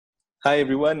Hi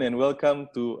everyone, and welcome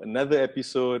to another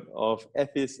episode of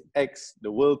Ethis X,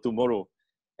 The World Tomorrow.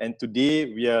 And today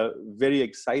we are very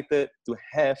excited to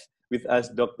have with us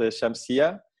Dr.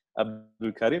 Shamsiah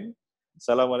Abdul Karim.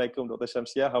 Assalamualaikum, Dr.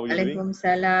 Shamsiah. How are you doing?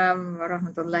 Waalaikumsalam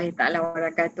warahmatullahi ta'ala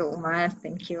wabarakatuh, Umar.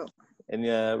 Thank you. And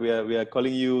we are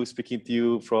calling you, speaking to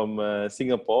you from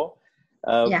Singapore.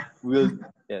 Yeah.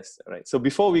 Yes, all right. So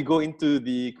before we go into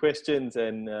the questions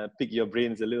and pick your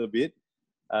brains a little bit,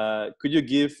 could you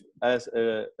give us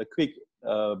a quick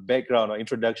background or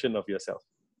introduction of yourself?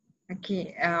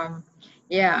 Okay. I'm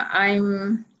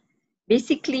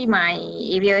basically my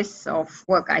areas of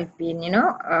work. I've been,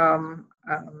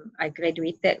 I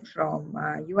graduated from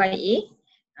UIA,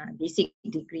 basic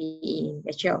degree in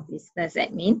Bachelor of Business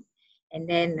Admin, and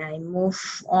then I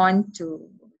moved on to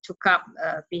took up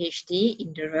a PhD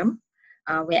in Durham,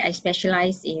 where I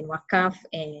specialize in Waqf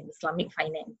and Islamic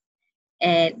Finance.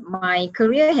 And my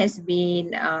career has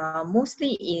been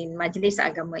mostly in Majlis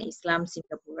Agama Islam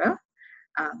Singapura,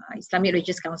 Islamic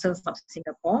Religious Council of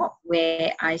Singapore,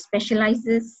 where I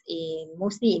specializes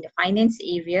mostly in the finance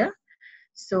area.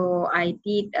 So I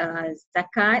did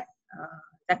zakat.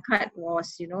 Zakat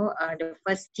was, the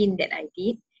first thing that I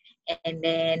did. And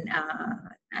then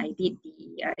I did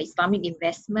the Islamic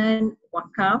investment,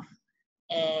 Waqf,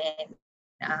 and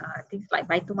things like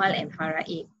Baitumal and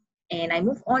Faraid. And I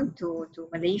moved on to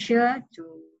Malaysia to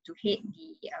head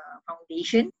the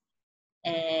foundation.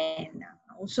 And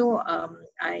also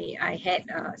I had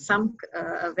a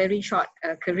very short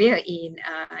career in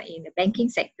the banking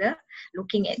sector,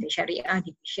 looking at the Shariah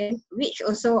division, which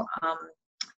also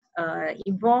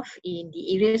involved in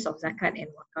the areas of zakat and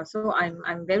wakaf. So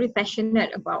I'm very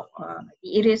passionate about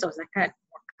the areas of zakat,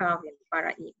 wakaf, and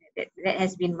faraid. That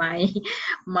has been my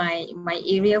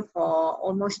area for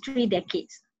almost 3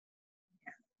 decades.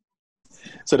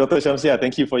 So Dr. Shamsiah,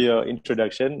 thank you for your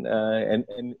introduction, and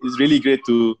it's really great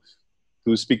to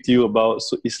speak to you about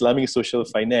Islamic social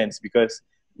finance, because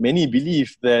many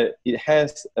believe that it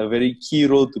has a very key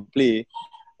role to play,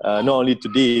 not only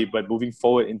today but moving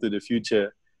forward into the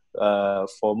future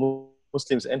for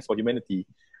Muslims and for humanity.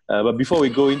 But before we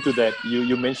go into that,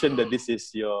 you mentioned that this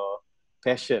is your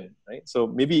passion, right? So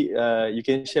maybe you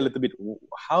can share a little bit,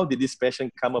 how did this passion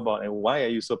come about and why are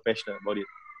you so passionate about it?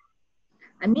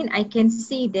 I mean, I can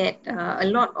see that a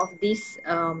lot of this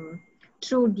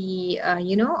through the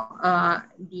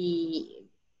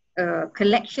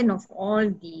collection of all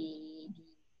the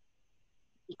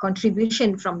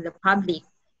contribution from the public.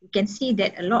 You can see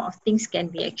that a lot of things can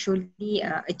be actually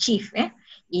achieved. Global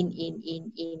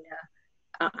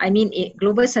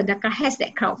Sadaqah has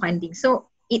that crowdfunding. So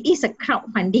it is a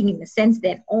crowdfunding in the sense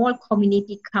that all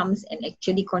community comes and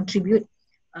actually contribute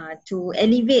to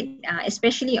alleviate,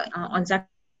 especially on zakat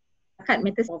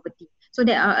matters, poverty. So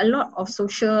there are a lot of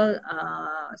social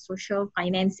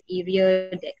finance area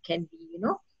that can be,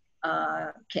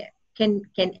 can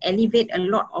alleviate a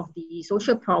lot of the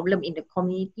social problem in the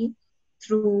community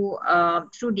through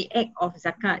the act of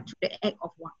zakat, through the act of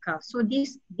wakaf. So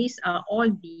these are all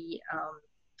the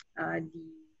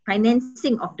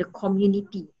financing of the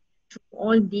community through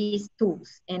all these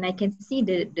tools, and I can see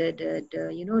the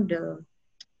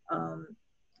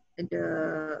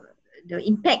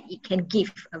impact it can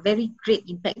give, a very great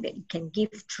impact that it can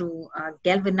give through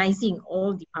galvanizing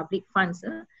all the public funds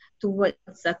towards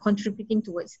contributing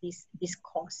towards this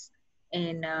cause.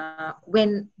 And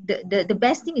when the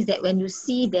best thing is that when you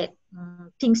see that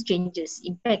things changes,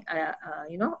 impact, that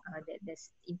there's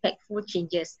impactful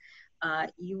changes,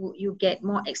 you get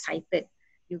more excited,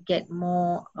 you get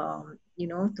more,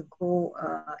 to go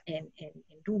and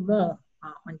do more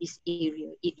on this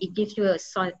area. It gives you a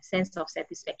sense of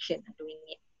satisfaction doing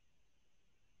it.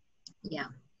 Yeah.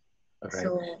 Right.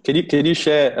 So, can you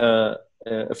share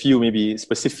a few maybe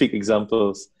specific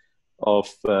examples of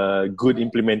good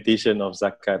implementation of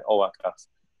zakat or wakaf?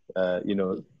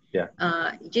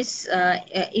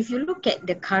 If you look at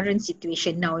the current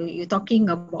situation now, you're talking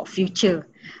about future.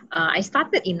 I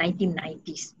started in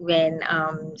 1990s when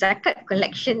zakat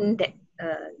collection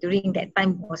during that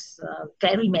time was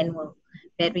very manual.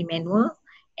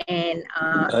 And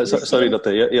sorry,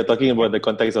 Doctor, you're talking about the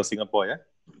context of Singapore, yeah?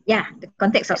 Yeah, the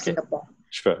context of Singapore.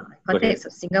 Sure. Context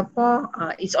of Singapore,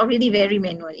 it's already very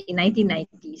manual in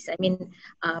 1990s. I mean,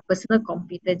 personal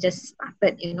computer just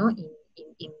started, in the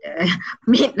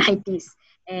mid 90s.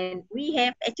 And we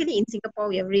have actually in Singapore,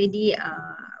 we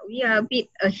are a bit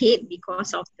ahead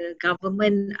because of the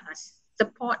government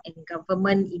support and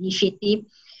government initiative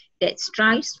that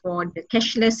strives for the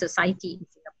cashless society in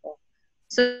Singapore.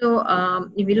 So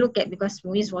if we look at, because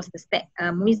MUIS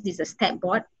is a step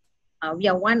board, We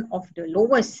are one of the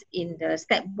lowest in the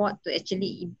step board to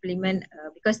actually implement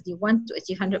because they want to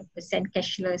achieve 100%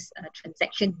 cashless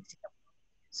transaction in Singapore.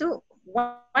 So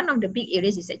one of the big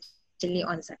areas is actually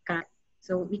on zakat.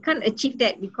 So we can't achieve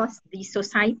that because the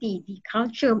society, the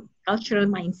cultural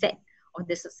mindset of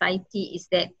the society is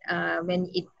that when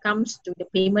it comes to the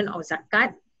payment of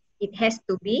zakat, it has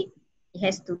to be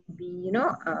face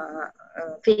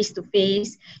to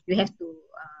face. You have to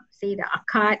say the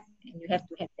akad, and you have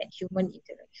to have that human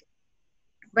interaction.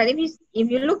 But if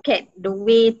you look at the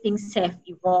way things have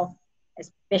evolved,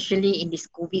 especially in this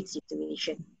COVID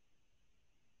situation,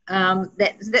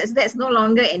 that's no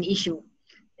longer an issue.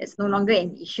 That's no longer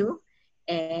an issue,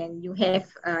 and you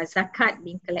have zakat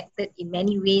being collected in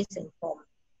many ways and forms.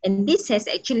 And this has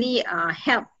actually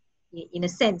helped, in a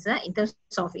sense, in terms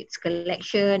of its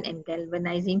collection and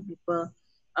galvanizing people.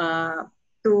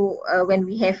 When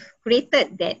we have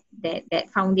created that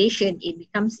foundation, it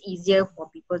becomes easier for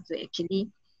people to actually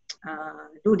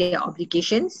do their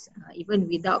obligations, even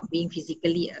without being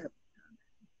physically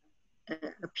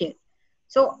appeared.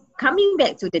 So coming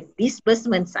back to the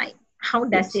disbursement side, how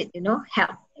does it,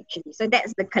 help actually? So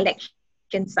that's the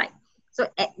collection side. So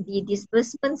at the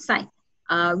disbursement side,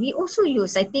 we also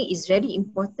use, I think it's very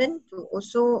important to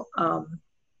also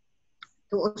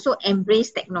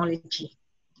embrace technology.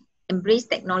 Embrace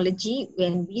technology.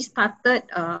 When we started,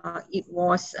 it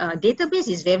was database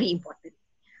is very important.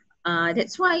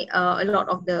 That's why a lot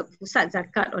of the Pusat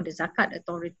Zakat or the Zakat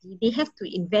Authority, they have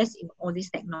to invest in all this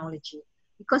technology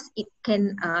because it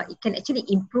can actually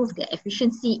improve the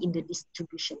efficiency in the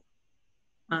distribution.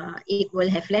 It will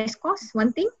have less cost,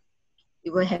 one thing.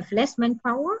 It will have less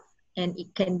manpower, and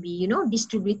it can be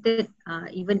distributed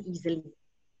even easily.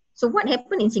 So what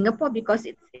happened in Singapore, because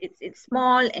it's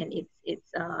small and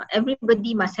it's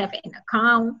everybody must have an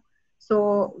account.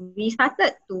 So we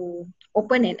started to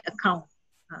open an account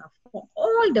for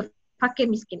all the fakir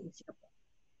miskin in Singapore.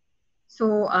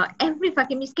 So every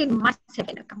fakir miskin must have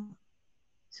an account.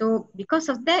 So because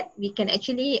of that, we can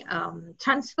actually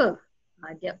transfer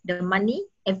the money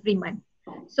every month.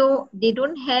 So they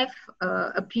don't have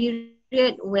a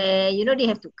period where they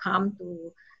have to come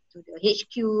to the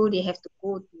HQ. They have to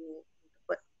go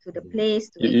to the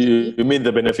place. You mean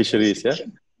the beneficiaries, yeah?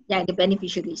 Yeah, the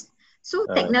beneficiaries. So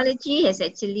technology has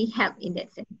actually helped in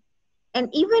that sense. And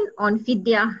even on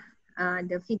fidya,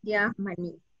 the fidya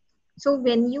money. So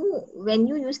when you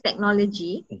use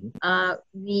technology,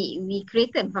 we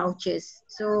created vouchers.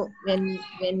 So when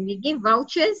we give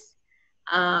vouchers,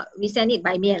 we send it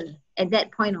by mail at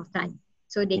that point of time.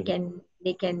 So they can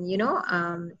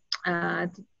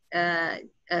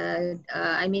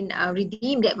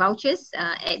redeem that vouchers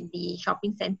at the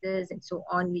shopping centers and so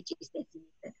on, which is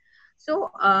designated.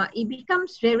 So it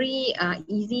becomes very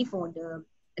easy for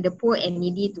the poor and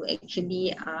needy to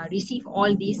actually receive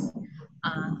all these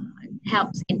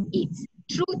helps and aids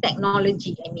through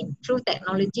technology. Through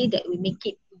technology that we make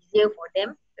it easier for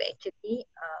them to actually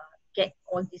get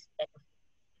all these benefits.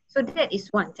 So that is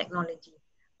one, technology.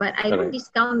 But I don't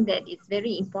discount that it's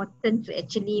very important to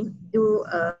actually do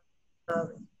a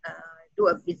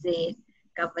visit,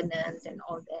 governance and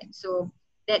all that. So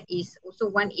that is also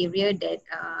one area that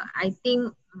I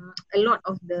think a lot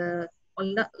of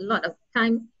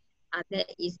time there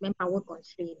is manpower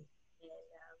constraint.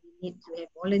 We need to have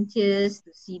volunteers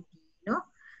to see the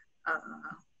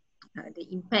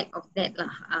impact of that to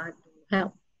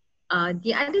help.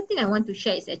 The other thing I want to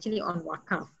share is actually on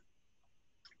Waqf.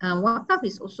 Waqf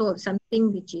is also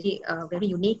something which is very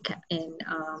unique, and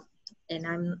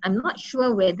I'm not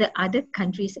sure whether other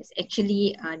countries has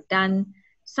actually done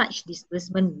such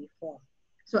disbursement before.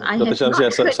 So Dr.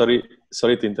 Shamsiah,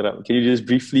 sorry to interrupt. Can you just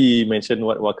briefly mention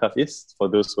what Waqf is for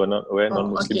those who are not aware,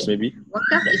 non-Muslims maybe?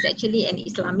 Waqf is actually an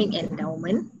Islamic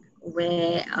endowment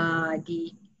where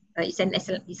it's an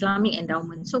Islamic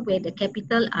endowment. So where the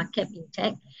capital are kept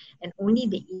intact and only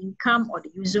the income or the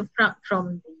usufruct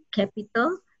from the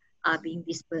capital are being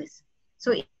dispersed.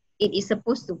 So it is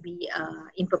supposed to be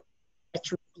in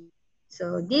perpetuity.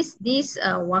 So this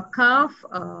Waqf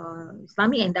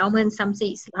Islamic endowment, some say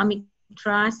Islamic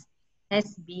trust,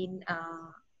 has been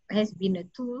a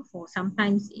tool for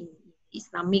sometimes in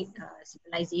Islamic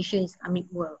civilization, Islamic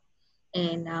world,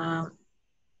 and a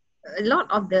lot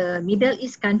of the Middle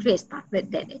East countries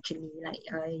started that actually. Like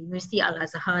University Al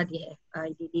Azhar, they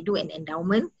do an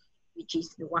endowment, which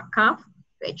is the Waqf,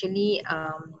 to actually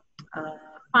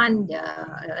fund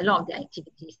a lot of the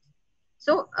activities.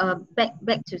 So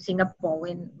back to Singapore,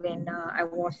 when I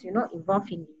was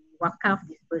involved in the Waqf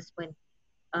disbursement.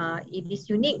 it is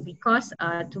unique because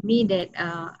to me that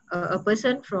a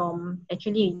person from,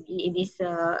 actually it is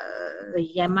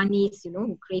Yemenis, you know,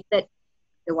 who created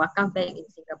the Waqf Bank in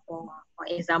Singapore. For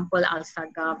example,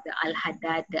 Al-Sagaf, the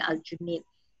Al-Haddad, the Al-Junaid,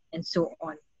 and so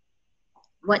on.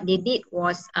 What they did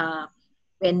was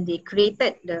when they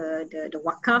created the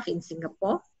Waqf in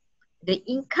Singapore, the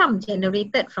income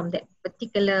generated from that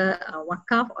particular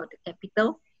Waqf or the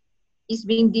capital is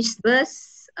being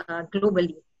dispersed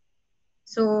globally.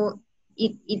 So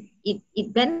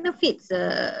it benefits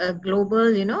a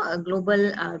global, you know, a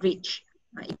global reach.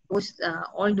 It goes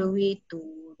all the way to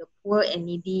the poor and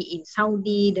needy in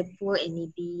Saudi, the poor and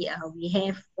needy. We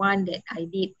have one that I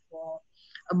did for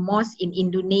a mosque in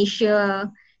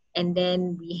Indonesia, and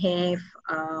then we have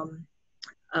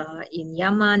in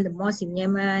Yemen, the mosque in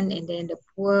Yemen, and then the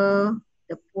poor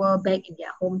back in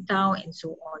their hometown, and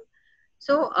so on.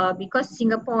 So because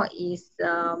Singapore is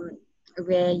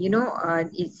where, you know,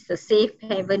 it's a safe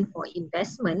haven for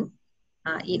investment,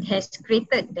 it has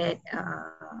created that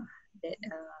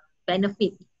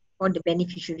benefit for the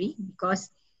beneficiary,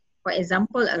 because, for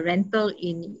example, a rental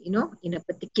in, you know, in a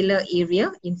particular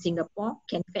area in Singapore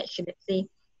can fetch, let's say,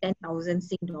 10,000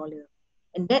 Sing dollar,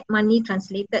 and that money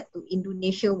translated to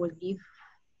Indonesia will give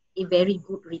a very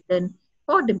good return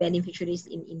for the beneficiaries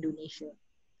in Indonesia.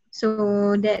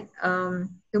 So that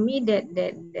to me,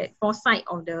 that foresight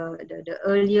of the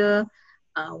earlier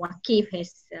Waqif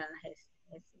has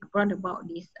brought about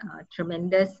this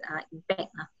tremendous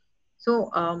impact.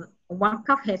 So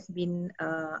Waqf has been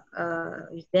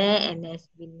is there and has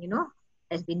been, you know,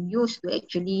 has been used to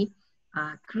actually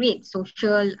create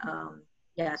social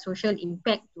social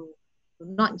impact to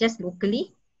not just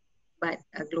locally but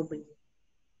globally.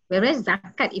 Whereas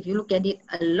zakat, if you look at it,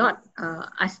 a lot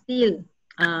are still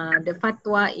the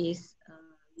fatwa is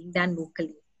being done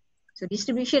locally. So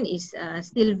distribution is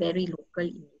still very local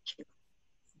in nature.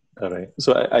 All right.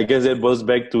 So I guess that boils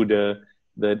back to the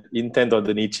intent or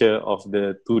the nature of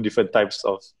the two different types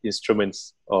of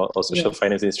instruments or social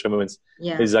finance instruments.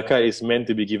 Yeah. Zakat is meant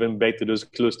to be given back to those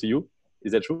close to you.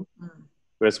 Is that true?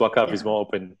 Whereas Waqf is more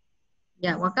open.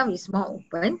 Yeah, Waqf is more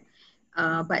open.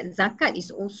 But zakat is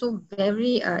also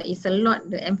very, is a lot,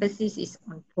 the emphasis is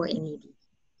on poor and needy.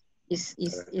 Is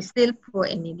still poor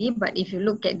and needy, but if you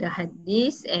look at the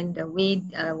hadith and the way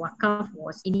Waqf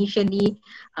was initially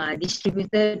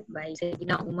distributed by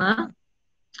Sayyidina Umar,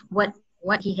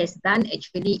 what he has done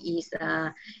actually is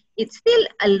it's still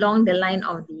along the line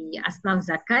of the Asnaf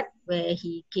Zakat, where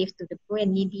he gave to the poor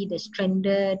and needy, the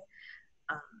stranded,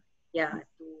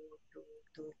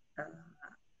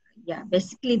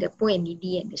 basically the poor and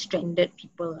needy and the stranded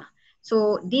people.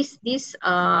 So these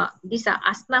are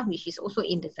asnaf which is also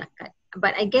in the zakat.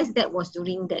 But I guess that was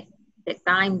during that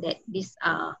time that these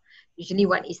are usually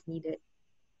what is needed.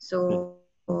 So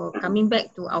coming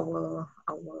back to our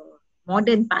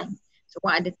modern time, so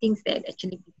what are the things that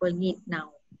actually people need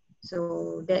now?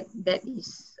 So that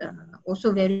is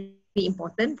also very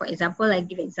important. For example, I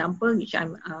give example which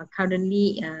I'm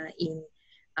currently in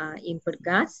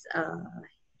Pergas,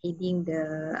 heading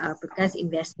the Pergas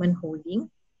Investment Holding.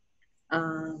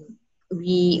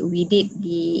 We did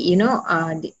the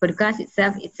Pergas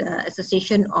itself. It's an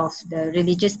association of the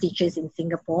religious teachers in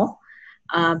Singapore.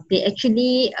 They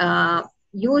actually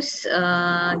use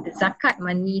the zakat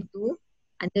money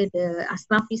under the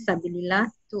Asnaf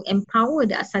Fisabilillah to empower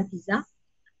the asatiza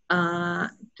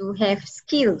to have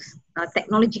skills,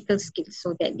 technological skills,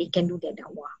 so that they can do their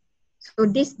dawah. So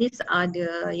these are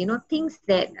the things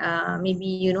that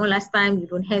maybe last time you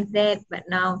don't have that, but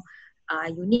now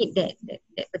you need that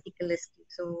particular skill.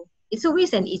 So it's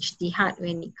always an ijtihad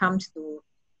when it comes to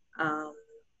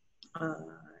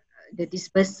the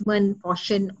disbursement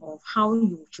portion of how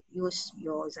you should use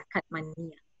your zakat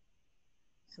money.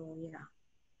 So yeah.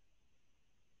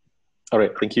 All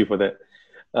right, thank you for that.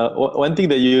 One thing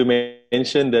that you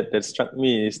mentioned that struck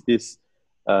me is this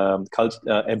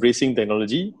embracing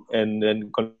technology, and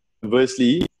then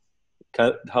conversely,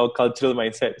 how cultural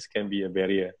mindsets can be a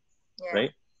barrier,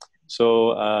 right?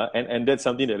 So, and that's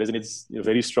something that resonates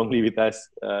very strongly with us,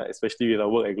 especially with our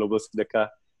work at Global Sedekah.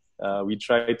 We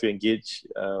try to engage,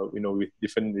 with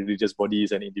different religious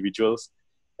bodies and individuals,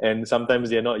 and sometimes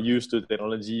they're not used to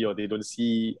technology, or they don't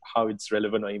see how it's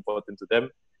relevant or important to them.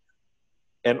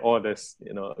 And others,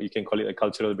 you can call it a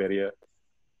cultural barrier.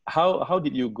 How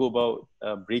did you go about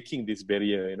breaking this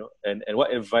barrier, and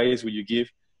what advice would you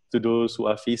give to those who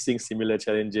are facing similar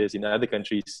challenges in other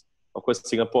countries? Of course,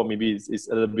 Singapore maybe is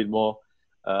a little bit more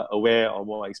aware or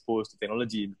more exposed to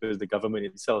technology because the government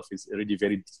itself is already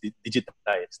very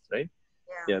digitized, right?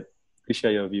 Yeah. Please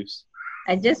share your views.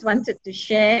 I just wanted to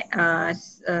share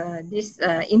this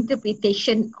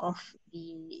interpretation of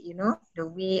the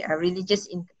way a religious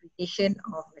interpretation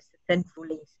of a certain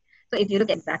rulings. So if you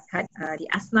look at zakat, the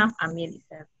asnaf amil is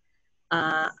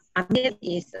amil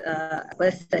is a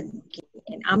person, okay,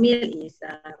 and amil is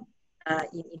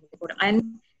in the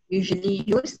Quran usually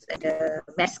used the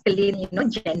masculine,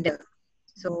 gender.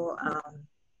 So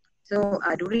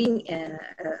during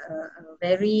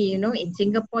very, in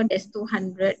Singapore, there's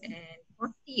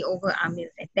 240 over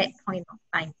amils at that point of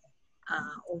time.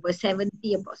 Over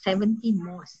 70, about 70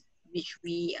 mosques, which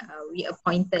we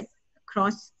appointed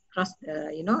across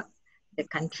the, the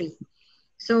country.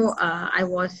 So I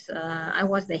was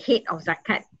the head of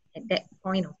zakat at that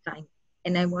point of time,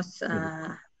 and I was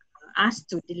asked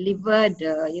to deliver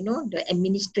the, the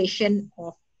administration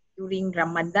of during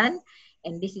Ramadan,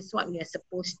 and this is what we are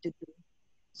supposed to do.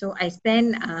 So I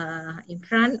stand in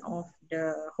front of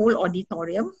the whole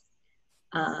auditorium,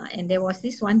 and there was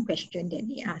this one question that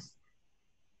they asked: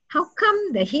 how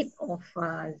come the head of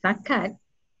zakat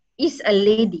is a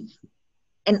lady,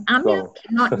 and Amir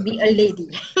cannot be a lady?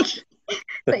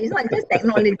 So it's not just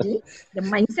technology. The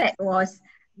mindset was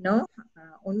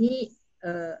only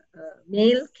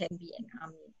male can be an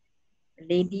Amir, a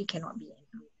lady cannot be an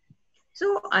Amir.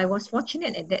 So I was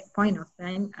fortunate at that point of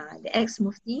time. The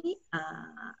ex-mufti,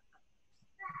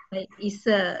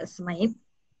 Isa Smaid,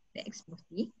 the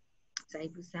ex-mufti,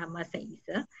 Sahibu Sama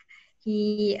Isa,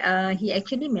 he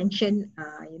actually mentioned,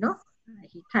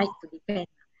 he tried to defend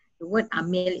the word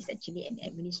Amil is actually an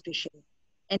administration.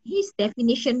 And his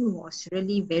definition was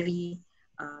really very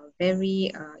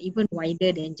even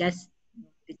wider than just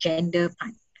the gender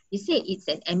part. He said it's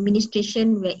an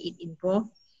administration where it involves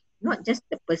not just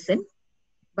the person,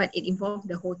 but it involves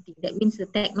the whole thing. That means the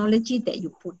technology that you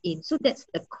put in. So that's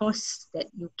the cost that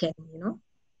you can,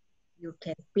 you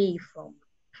can pay from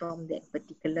that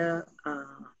particular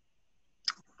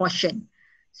portion.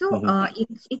 So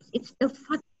it's the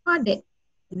fatwa that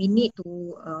we need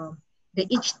to the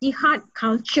ijtihad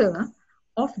culture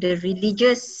of the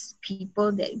religious people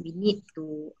that we need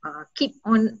to keep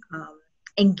on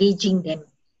engaging them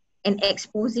and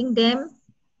exposing them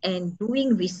and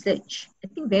doing research. I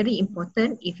think very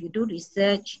important if you do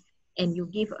research and you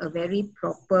give a very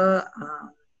proper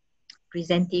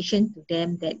presentation to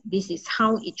them that this is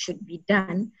how it should be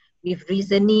done with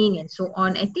reasoning and so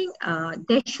on. I think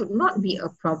there should not be a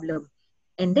problem,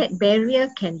 and that barrier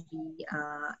can be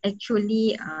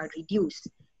actually reduced,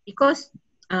 because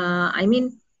I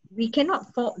mean, we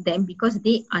cannot fault them because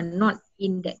they are not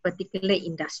in that particular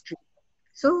industry.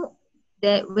 So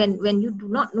that when you do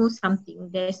not know something,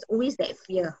 there's always that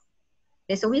fear.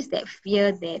 There's always that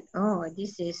fear that, oh,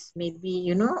 this is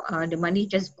maybe, the money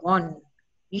just gone.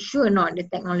 You sure not the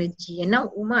technology? And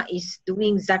now Umar is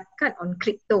doing zakat on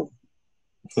crypto.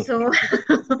 So,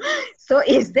 so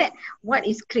is that, what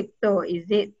is crypto? Is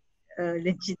it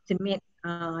legitimate,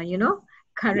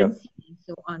 currency and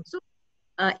so on? So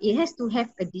it has to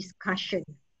have a discussion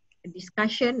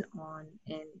on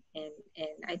and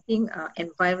I think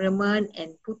environment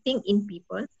and putting in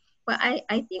people. But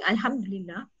I think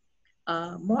Alhamdulillah,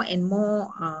 more and more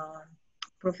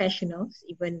professionals,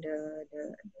 even the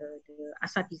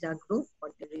Asatiza group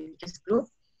or the religious group,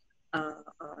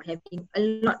 having a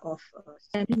lot of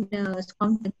seminars,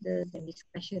 conferences and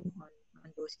discussion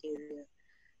on those areas.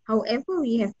 However,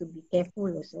 we have to be careful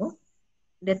also.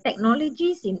 The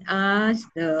technologies in us,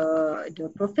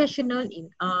 the professional in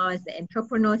us, the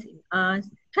entrepreneurs in us,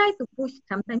 try to push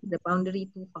sometimes the boundary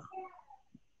too far.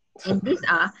 And these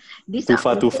are too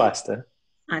far, also, too fast.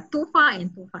 Too far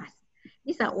and too fast.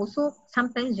 These are also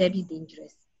sometimes very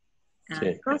dangerous.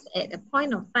 Because at a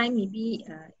point of time, maybe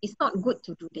it's not good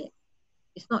to do that.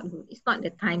 It's not good. It's not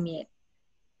the time yet.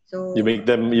 So you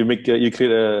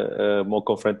create a more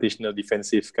confrontational,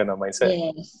 defensive kind of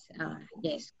mindset. Yes,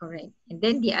 yes, correct. And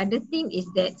then the other thing is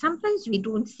that sometimes we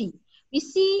don't see. We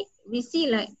see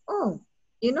like, oh,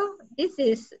 this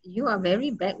is, you are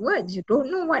very backwards. You don't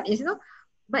know what is,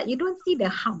 but you don't see the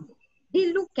harm.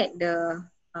 They look at the,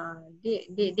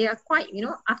 they are quite,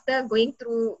 after going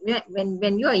through,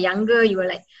 when you are younger, you are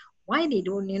like, why they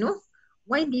don't,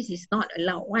 why this is not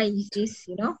allowed? Why is this,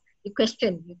 you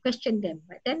question them.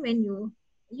 But then when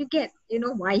you get,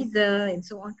 wiser and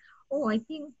so on, oh, I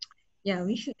think, yeah,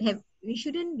 we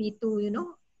shouldn't be too,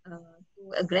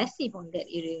 too aggressive on that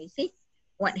area. You see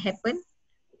what happened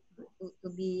to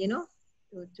be,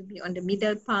 to be on the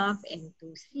middle path and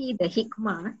to see the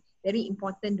hikmah, very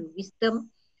important, the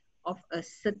wisdom of a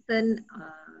certain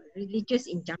religious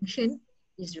injunction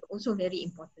is also very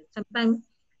important. Sometimes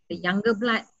the younger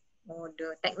blood or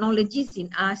the technologies in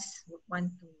us would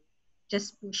want to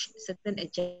just push certain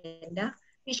agenda,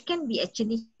 which can be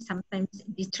actually sometimes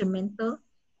detrimental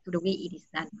to the way it is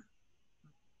done.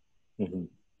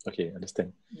 Okay,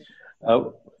 understand.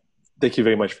 Thank you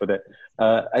very much for that.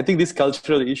 I think this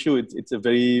cultural issue, it's a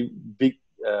very big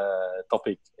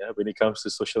topic when it comes to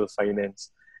social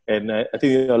finance. And I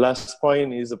think your last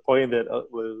point is a point that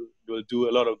will do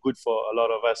a lot of good for a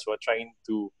lot of us who are trying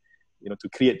to, to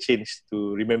create change,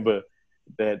 to remember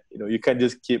that, you can't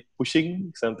just keep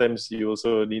pushing. Sometimes you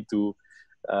also need to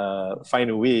find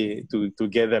a way to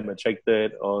get them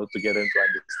attracted or to get them to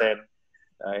understand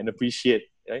and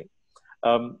appreciate, right?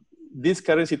 This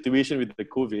current situation with the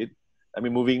COVID,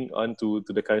 moving on to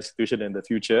the current situation and the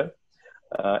future,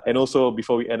 and also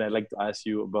before we end, I'd like to ask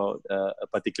you about a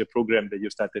particular program that you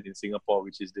started in Singapore,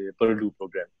 which is the Perlu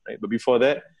program, right? But before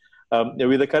that,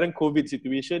 with the current COVID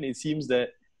situation, it seems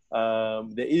that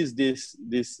there is this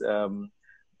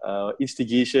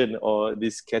instigation or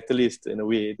this catalyst in a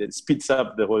way that speeds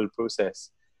up the whole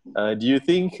process. Do you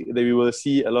think that we will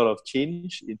see a lot of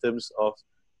change in terms of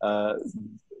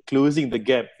closing the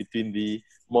gap between the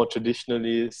more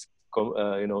traditionalist,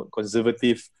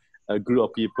 conservative group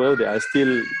of people that are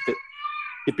still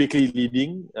typically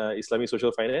leading Islamic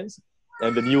social finance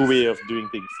and the new way of doing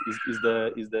things? Is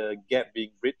the gap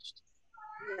being bridged?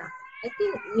 Yeah, I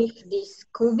think with this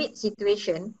COVID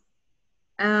situation,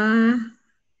 there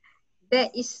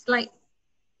is like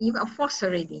you are forced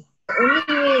already. The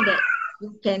only way that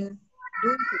you can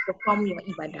do to perform your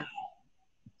ibadah.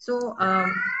 So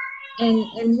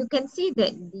and you can see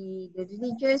that the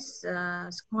religious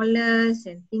scholars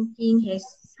and thinking has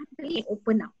suddenly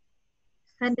opened up.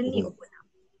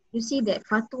 You see that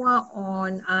fatwa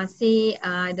on the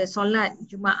Salat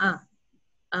Jum'ah,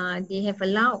 they have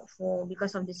allowed for,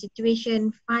 because of the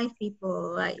situation, 5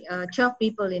 people, 12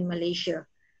 people in Malaysia.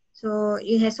 So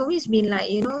it has always been like,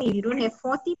 if you don't have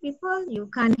 40 people, you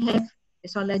can't have the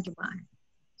Salat Jum'ah.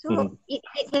 So it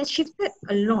has shifted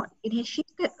a lot.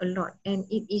 And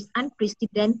it is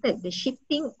unprecedented, the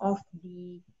shifting of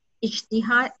the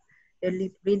ijtihad,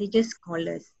 the religious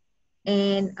scholars.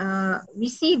 And we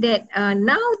see that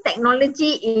now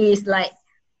technology is like,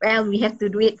 well, we have to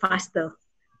do it faster.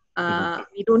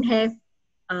 We don't have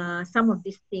some of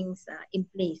these things in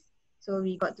place. So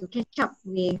we got to catch up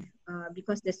with,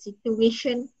 because the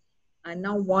situation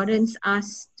now warrants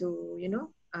us to,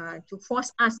 to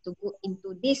force us to go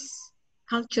into these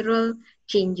cultural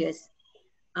changes.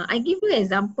 I give you an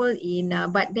example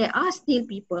but there are still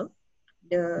people,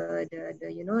 the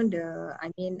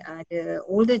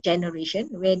older generation,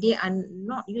 where they are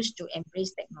not used to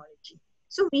embrace technology.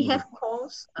 So we have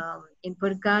calls in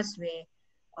Pergas where,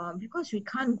 because we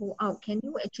can't go out, can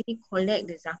you actually collect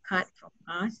the zakat from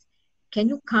us? Can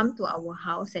you come to our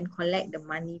house and collect the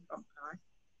money from us?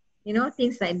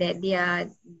 Things like that.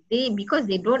 Because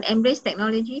they don't embrace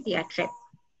technology, they are trapped.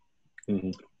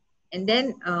 And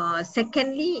then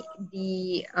secondly,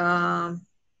 when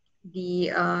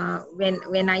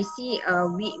I see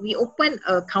we open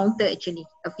a counter, actually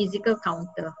a physical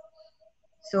counter.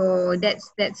 So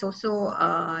that's also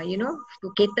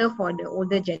to cater for the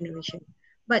older generation.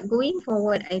 But going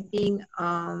forward, I think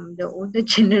the older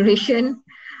generation,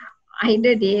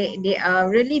 either they are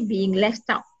really being left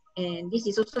out, and this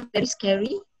is also very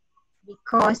scary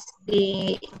because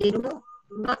they do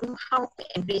not know how to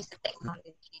embrace the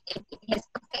technology, and it has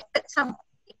affected some.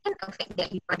 It can affect their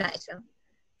ibadah as well.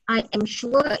 I am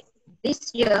sure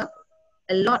this year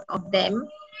a lot of them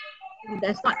who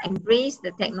does not embrace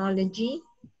the technology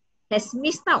has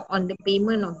missed out on the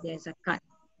payment of their zakat,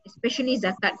 especially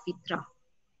zakat fitrah.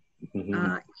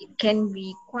 It can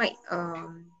be quite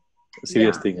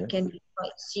serious thing. It can be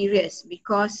quite serious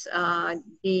because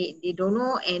they don't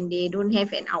know and they don't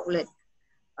have an outlet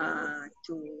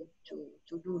to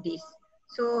do this.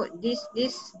 So this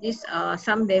are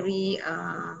some very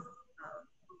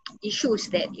issues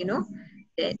that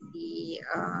that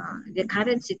the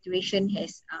current situation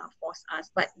has forced us.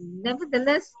 But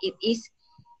nevertheless,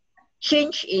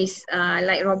 change is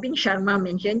like Robin Sharma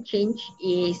mentioned, change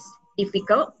is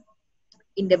difficult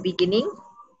in the beginning.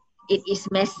 It is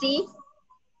messy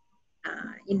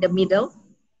in the middle,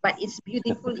 but it's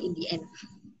beautiful in the end.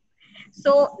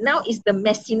 So now is the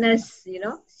messiness,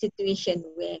 situation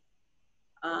where,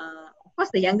 of course,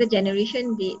 the younger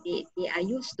generation, they are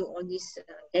used to all these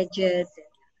gadgets and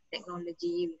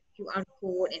technology, QR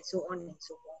code and so on and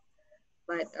so forth.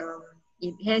 But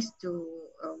it has to,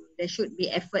 there should be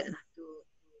effort to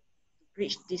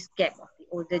bridge this gap of the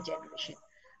older generation.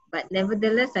 But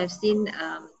nevertheless, I've seen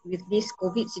with this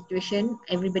COVID situation,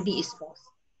 everybody is forced.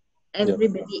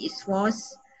 Everybody is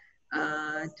forced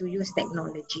to use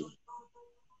technology.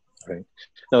 Right.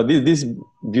 Now, this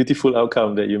beautiful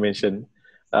outcome that you mentioned,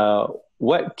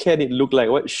 what can it look like?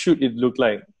 What should it look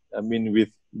like? I mean, with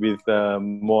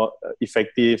more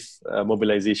effective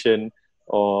mobilization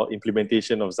or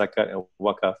implementation of zakat and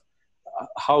wakaf.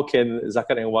 How can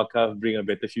zakat and wakaf bring a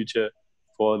better future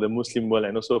for the Muslim world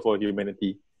and also for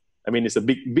humanity? I mean, it's a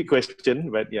big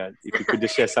question, but yeah, if you could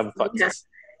just share some thoughts. Yeah.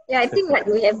 Yeah, I think what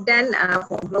we have done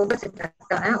for global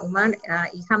sedekah, Umar,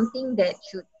 is something that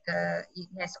it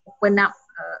has opened up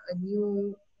a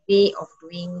new way of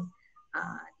doing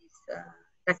this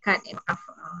zakat and wakaf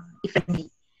differently.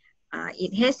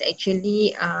 It has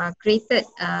actually created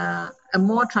a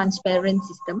more transparent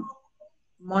system,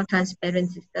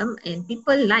 and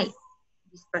people like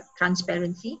this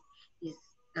transparency, is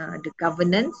the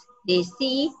governance. They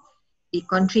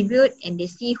contribute, and they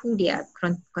see who they are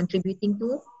contributing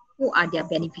to, who are their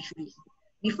beneficiaries.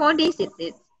 Before this,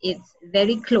 it's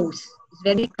very close. It's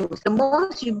very close. The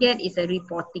most you get is a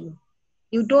reporting.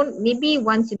 You don't, maybe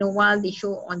once in a while they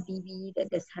show on TV that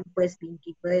there's hampers being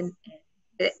given,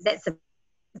 and that's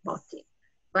about it.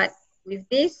 But with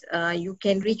this, you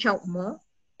can reach out more,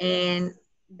 and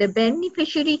the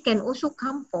beneficiary can also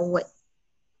come forward.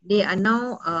 They are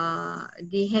now,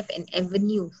 they have an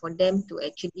avenue for them to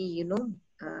actually,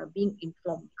 being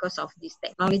informed because of this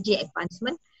technology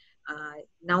advancement.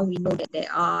 Now we know that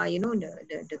there are,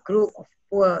 the group of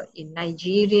poor in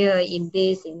Nigeria, in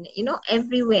this,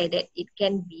 everywhere that it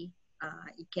can be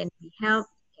helped, it can be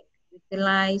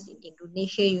utilized. In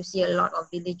Indonesia, you see a lot of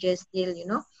villages still,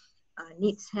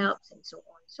 needs help and so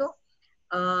on. So,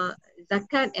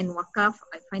 zakat and wakaf,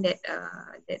 I find that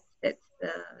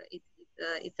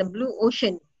it's a blue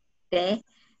ocean there,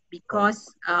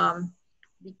 because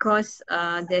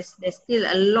there's still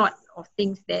a lot of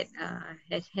things that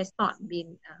has not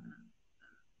been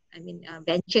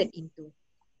ventured into,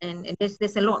 and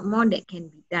there's a lot more that can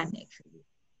be done actually.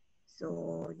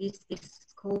 So this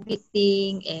COVID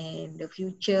thing and the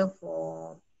future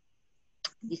for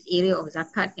this area of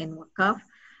zakat and wakaf,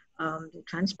 the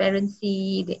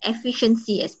transparency, the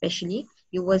efficiency especially,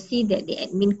 you will see that the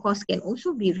admin cost can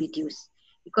also be reduced,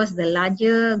 because the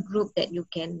larger group that you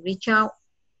can reach out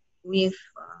with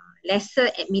lesser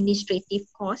administrative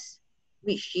costs,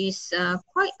 which is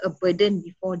quite a burden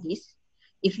before this.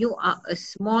 If you are a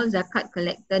small zakat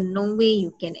collector, no way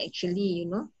you can actually,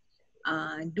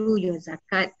 do your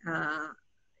zakat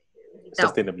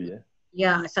without, Sustainably,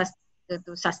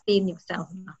 to sustain yourself.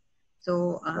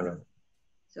 So, Alright.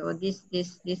 so this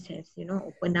has,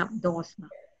 opened up doors now.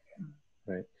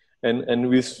 Right. And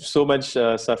with so much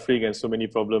suffering and so many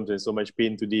problems and so much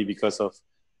pain today because of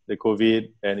the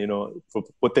COVID and,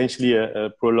 potentially a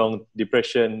prolonged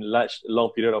depression, long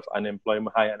period of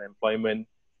unemployment, high unemployment,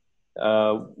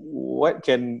 what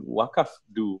can Wakaf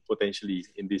do potentially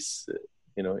in this,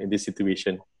 in this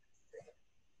situation?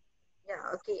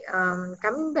 Yeah, okay.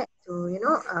 Coming back to,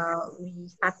 we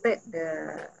started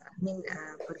the,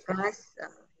 Perkas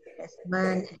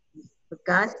investment, and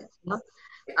Perkas,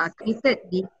 created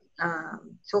this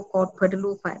so-called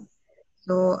Perlu Fund.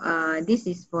 So this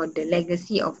is for the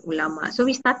legacy of ulama. So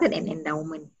we started an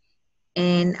endowment,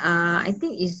 and I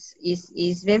think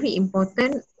is very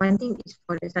important. One thing is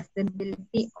for the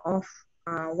sustainability of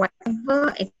whatever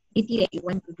activity that you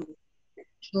want to do.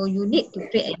 So you need to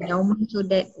create an endowment so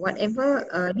that whatever,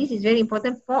 this is very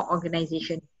important for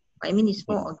organization. What I mean is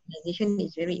for organization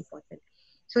is very important.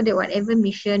 So that whatever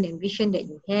mission and vision that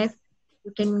you have,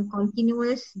 you can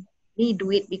continuously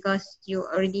do it, because you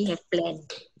already have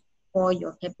planned for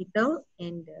your capital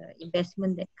and the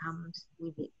investment that comes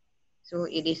with it. So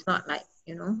it is not like,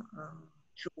 through.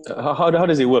 How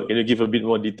does it work? Can you give a bit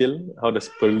more detail? How does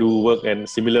Perlu work and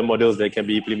similar models that can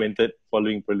be implemented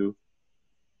following Perlu?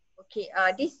 Okay,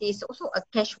 this is also a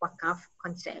cash wakaf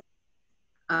concept,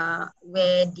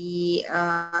 where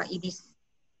it is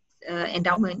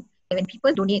endowment. When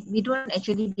people donate, we don't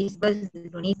actually disburse the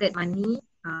donated money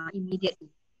immediately.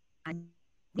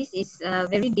 This is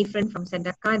very different from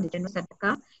sedekah, the general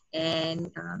sedekah, and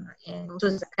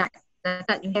also zakat.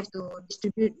 Zakat you have to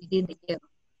distribute within the year.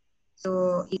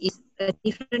 So it is a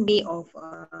different way of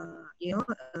a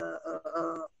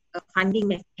funding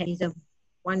mechanism.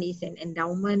 One is an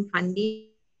endowment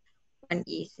funding. One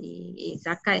is a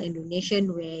zakat and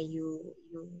donation, where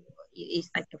it is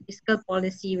like a fiscal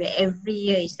policy where every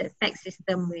year is a tax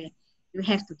system where you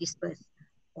have to disperse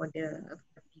for the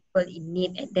people in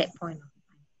need at that point of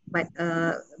time.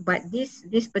 But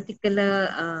this particular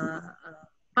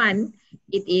fund,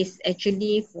 it is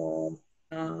actually for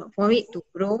it to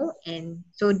grow, and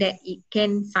so that it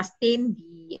can sustain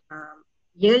the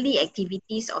yearly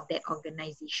activities of that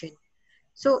organization.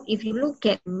 So if you look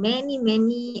at many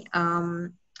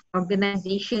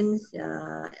organizations,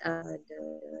 the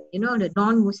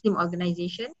non-Muslim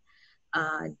organization,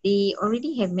 they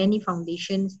already have many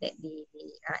foundations that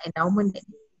endowment that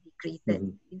they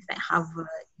created, things like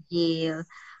Harvard, Yale,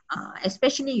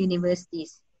 especially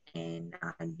universities, and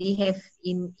they have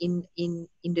in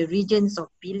the regions of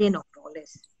billion of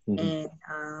dollars. And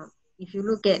if you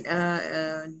look at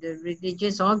the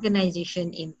religious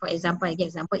organization in, for example, I get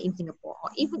example in Singapore or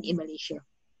even in Malaysia,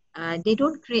 they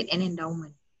don't create an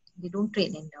endowment. They don't create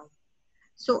an endowment.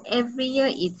 So every year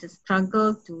it's a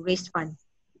struggle to raise funds.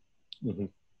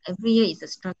 Every year is a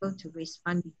struggle to raise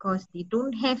funds because they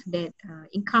don't have that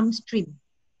income stream.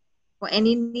 For an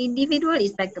individual,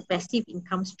 it's like a passive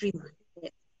income stream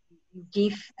that you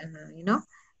give,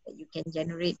 that you can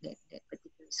generate that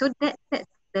particular. So that's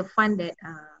the fund that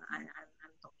I'm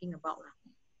talking about.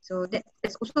 So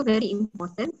that's also very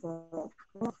important for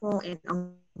an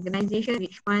organization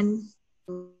which wants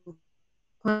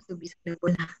to be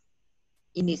sustainable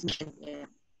in its mission. Yeah.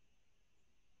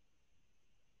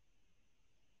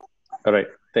 All right.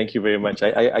 Thank you very much.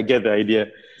 I get the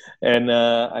idea. And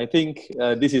I think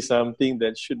this is something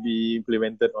that should be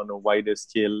implemented on a wider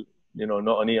scale,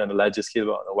 not only on a larger scale,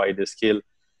 but on a wider scale.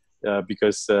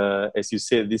 Because as you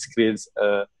said, this creates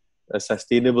a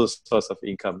sustainable source of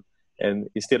income. And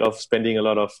instead of spending a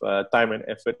lot of time and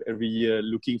effort every year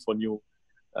looking for new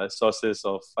sources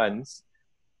of funds,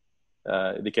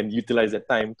 they can utilize that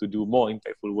time to do more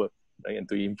impactful work, right, and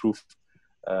to improve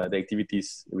the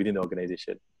activities within the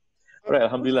organization. All right,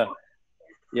 Alhamdulillah.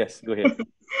 Yes, go ahead.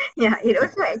 Yeah, it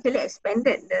also actually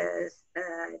expanded the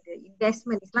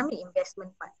investment, Islamic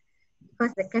investment part,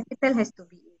 because the capital has to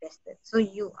be invested. So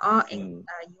you are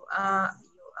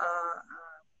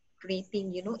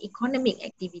creating, economic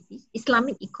activities,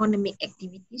 Islamic economic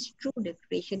activities through the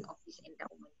creation of this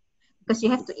endowment, because you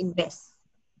have to invest.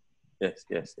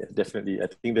 Yes, definitely. I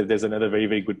think that there's another very,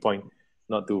 very good point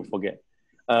not to forget.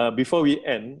 Before we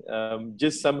end,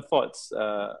 just some thoughts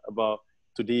about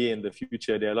today and the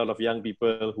future. There are a lot of young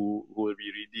people who will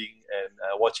be reading and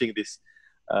watching this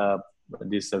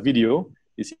video,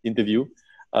 this interview.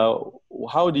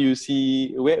 How do you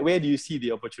see, where do you see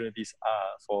the opportunities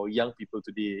are for young people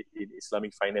today in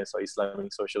Islamic finance or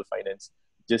Islamic social finance?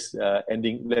 Just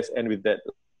let's end with that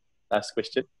last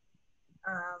question.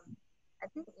 I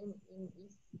think in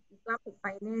Islamic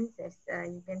finance, as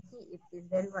you can see, it is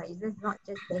very wide. It is not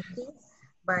just banking,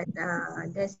 but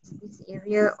there's this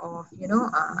area of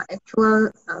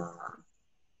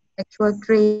actual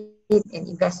trade and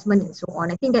investment and so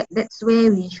on. I think that's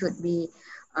where we should be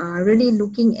really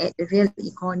looking at the real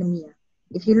economy.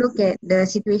 If you look at the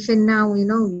situation now, with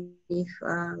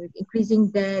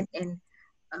increasing debt, and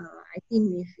I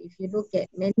think if you look at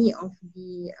many of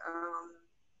the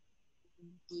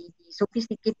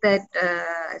sophisticated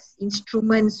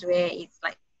instruments where it's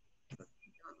like,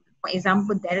 for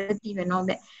example, derivative and all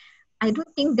that, I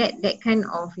don't think that kind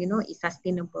of is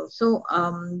sustainable. So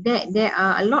there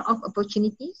are a lot of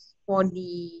opportunities for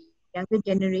the younger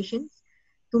generations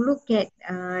to look at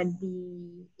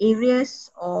the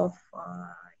areas of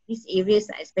these areas,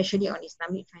 especially on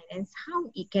Islamic finance,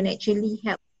 how it can actually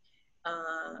help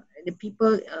the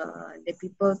people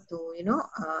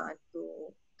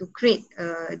to create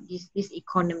this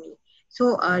economy.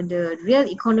 So the real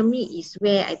economy is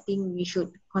where I think we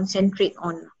should concentrate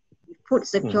on. Food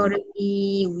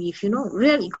security, with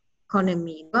real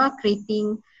economy. You are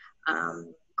creating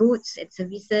goods and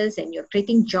services, and you're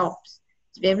creating jobs.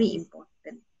 It's very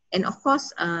important. And of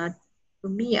course, to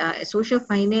me, social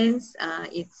finance,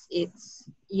 it's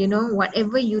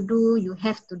whatever you do, you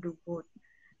have to do good.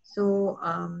 So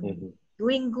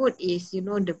doing good is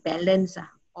the balance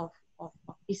of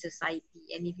this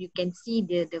society. And if you can see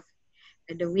the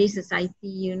way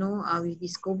society with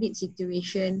this COVID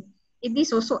situation, it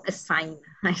is also a sign.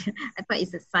 I thought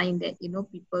it's a sign that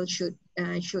people should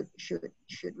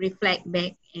reflect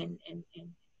back and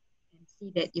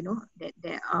see that that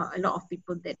there are a lot of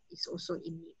people that is also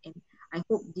in need. And I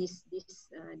hope these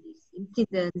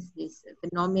incidents, this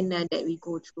phenomena that we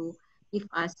go through, give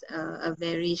us a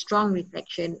very strong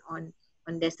reflection on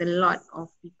there's a lot of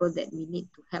people that we need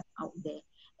to help out there.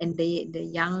 And the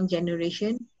young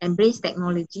generation embrace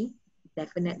technology,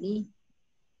 definitely.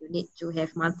 You need to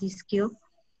have multi-skill.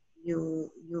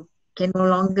 You can no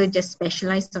longer just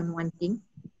specialize on one thing.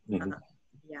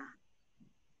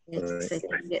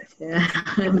 That's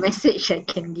the message I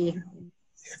can give.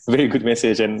 Very good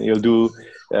message, and you'll do.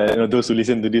 Those who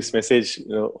listen to this message,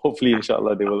 hopefully,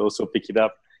 inshallah, they will also pick it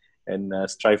up and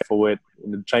strive forward,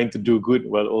 trying to do good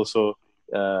while also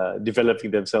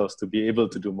developing themselves to be able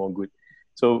to do more good.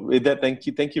 So with that, thank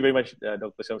you very much,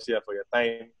 Dr. Shamsiah, for your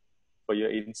time, for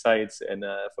your insights, and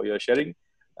for your sharing.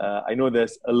 I know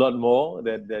there's a lot more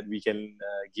that we can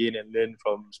gain and learn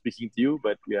from speaking to you,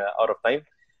 but we are out of time.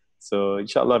 So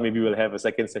inshallah, maybe we'll have a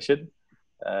second session.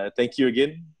 Thank you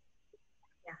again.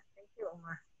 Yeah, thank you,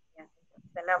 Omar. Yeah,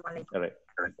 Assalamualaikum. All right.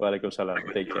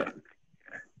 Waalaikumsalam. Take care.